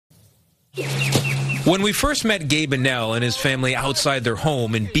When we first met Gabe Annell and his family outside their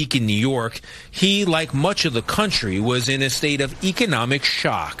home in Beacon, New York, he, like much of the country, was in a state of economic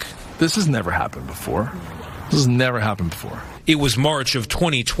shock. This has never happened before. This has never happened before. It was March of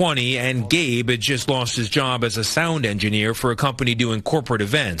 2020, and Gabe had just lost his job as a sound engineer for a company doing corporate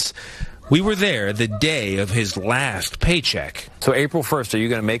events. We were there the day of his last paycheck. So April 1st, are you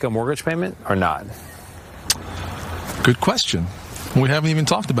going to make a mortgage payment or not? Good question. We haven't even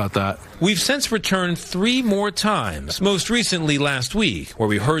talked about that. We've since returned 3 more times, most recently last week, where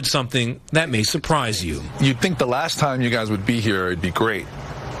we heard something that may surprise you. You'd think the last time you guys would be here, it'd be great.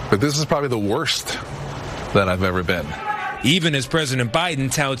 But this is probably the worst that I've ever been. Even as President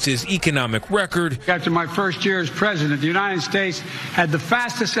Biden touts his economic record. After my first year as president, the United States had the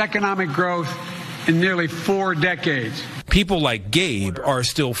fastest economic growth in nearly 4 decades. People like Gabe are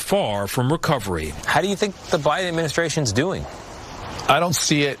still far from recovery. How do you think the Biden administration's doing? I don't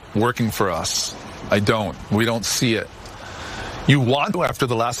see it working for us. I don't. We don't see it. You want to, after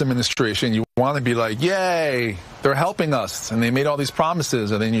the last administration, you want to be like, yay, they're helping us. And they made all these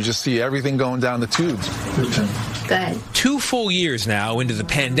promises. And then you just see everything going down the tubes. Good. 2 full years now into the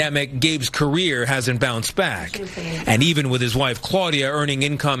pandemic, Gabe's career hasn't bounced back. And even with his wife Claudia earning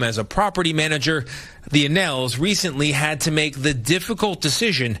income as a property manager, the Annells recently had to make the difficult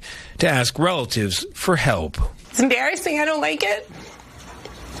decision to ask relatives for help. It's embarrassing. I don't like it.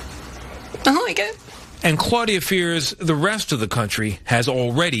 I don't like it. And Claudia fears the rest of the country has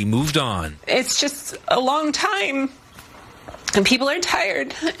already moved on. It's just a long time, and people are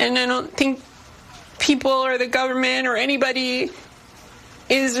tired, and I don't think people or the government or anybody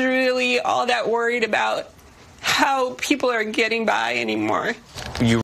is really all that worried about how people are getting by anymore. You